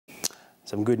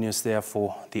Some good news there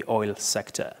for the oil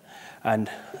sector. And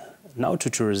now to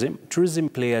tourism. Tourism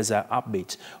players are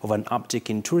upbeat of an uptick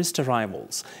in tourist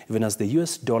arrivals, even as the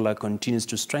US dollar continues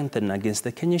to strengthen against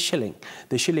the Kenya shilling.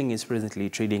 The shilling is presently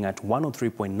trading at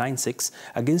 103.96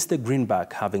 against the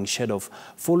greenback, having shed off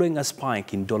following a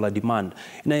spike in dollar demand.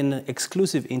 In an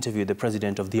exclusive interview, the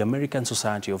president of the American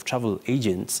Society of Travel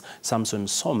Agents, Samson,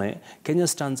 Kenya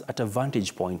stands at a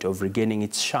vantage point of regaining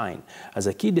its shine as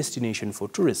a key destination for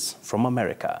tourists from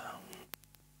America.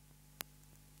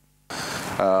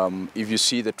 If you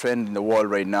see the trend in the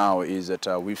world right now is that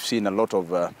we've seen a lot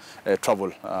of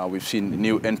travel. We've seen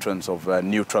new entrants of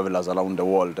new travelers around the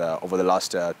world over the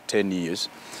last 10 years.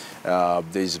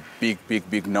 There's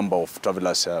big number of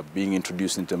travelers being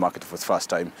introduced into the market for the first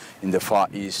time in the Far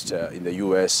East, in the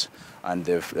US and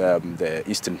the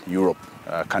Eastern Europe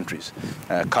countries,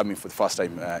 coming for the first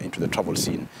time into the travel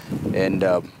scene. And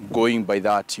going by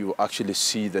that, you actually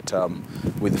see that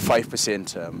with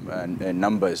 5%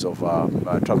 numbers of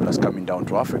travelers coming down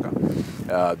to Africa,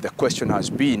 the question has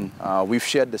been, we've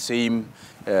shared the same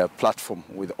platform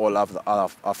with all of the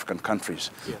other African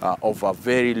countries, of a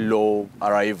very low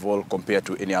arrival compared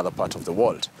to any other part of the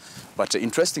world. But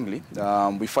interestingly,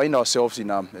 we find ourselves in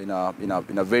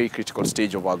a very critical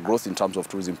stage of our growth in terms of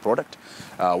tourism product.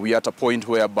 We are at a point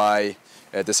whereby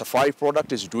the safari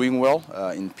product is doing well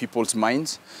in people's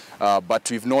minds,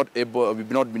 but we've not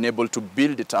been able to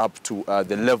build it up to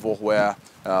the level where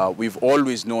we've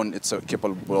always known it's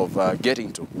capable of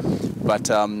getting to. But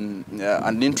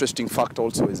an interesting fact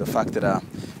also is the fact that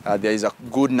there is a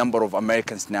good number of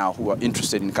Americans now who are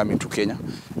interested in coming to Kenya.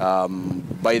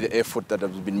 By the effort that has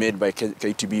been made by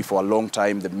KTB for a long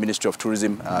time, the Ministry of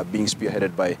Tourism, being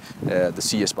spearheaded by the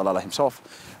CS Balala himself,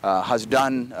 has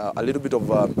done a little bit of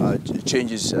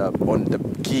changes on the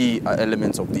key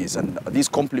elements of these, and these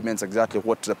complements exactly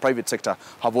what the private sector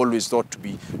have always thought to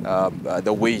be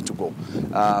the way to go.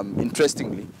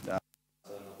 Interestingly,